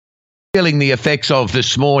Feeling the effects of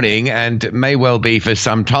this morning and may well be for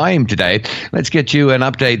some time today. Let's get you an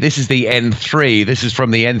update. This is the N3. This is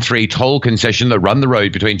from the N3 Toll Concession that run the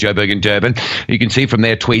road between Joburg and Durban. You can see from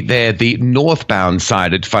their tweet there, the northbound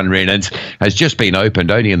side at Reenen has just been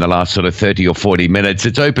opened only in the last sort of 30 or 40 minutes.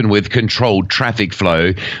 It's open with controlled traffic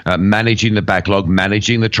flow, managing the backlog,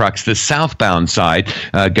 managing the trucks. The southbound side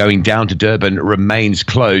going down to Durban remains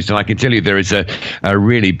closed. And I can tell you there is a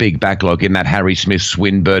really big backlog in that Harry Smith,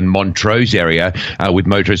 Swinburne, Montrose area with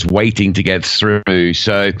motorists waiting to get through.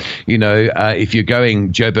 So, if you're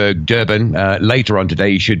going Joburg, Durban, later on today,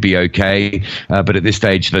 you should be okay. But at this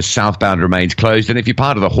stage, the southbound remains closed. And if you're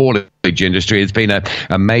part of the haulage industry, it's been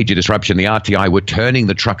a major disruption. The RTI were turning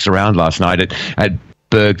the trucks around last night at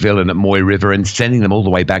Bergville and at Moy River and sending them all the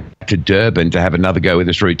way back to Durban to have another go with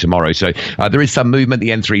this route tomorrow. So there is some movement. The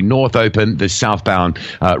N3 North open, the southbound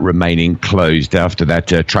remaining closed after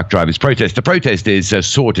that truck drivers' protest. The protest is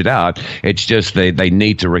sorted out. It's just they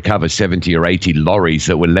need to recover 70 or 80 lorries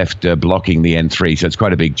that were left blocking the N3. So it's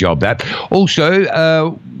quite a big job, that.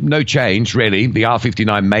 Also, no change, really. The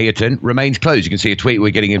R59 Mayerton remains closed. You can see a tweet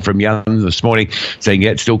we're getting in from Jan this morning saying,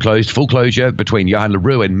 it's still closed. Full closure between Johan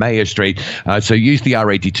Leroux and Meyer Street. So use the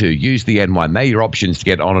R82, use the N1. They're your options to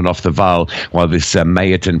get on and off the Vaal while this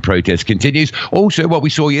Mayerton protest continues. Also, what we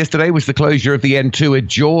saw yesterday was the closure of the N2 at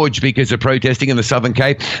George because of protesting in the Southern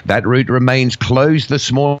Cape. That route remains closed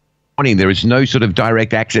this morning. There is no sort of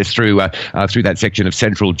direct access through that section of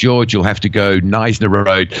Central George. You'll have to go Neisner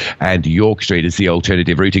Road and York Street as the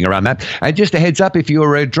alternative routing around that. And just a heads up, if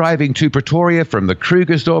you're driving to Pretoria from the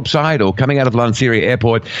Krugersdorp side or coming out of Lanseria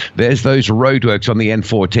Airport, there's those roadworks on the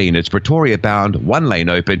N14. It's Pretoria bound, one lane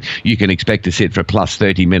open. You can expect to sit for plus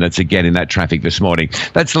 30 minutes again in that traffic this morning.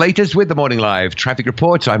 That's latest with the Morning Live traffic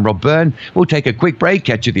reports. I'm Rob Byrne. We'll take a quick break.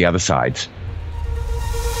 Catch you the other side.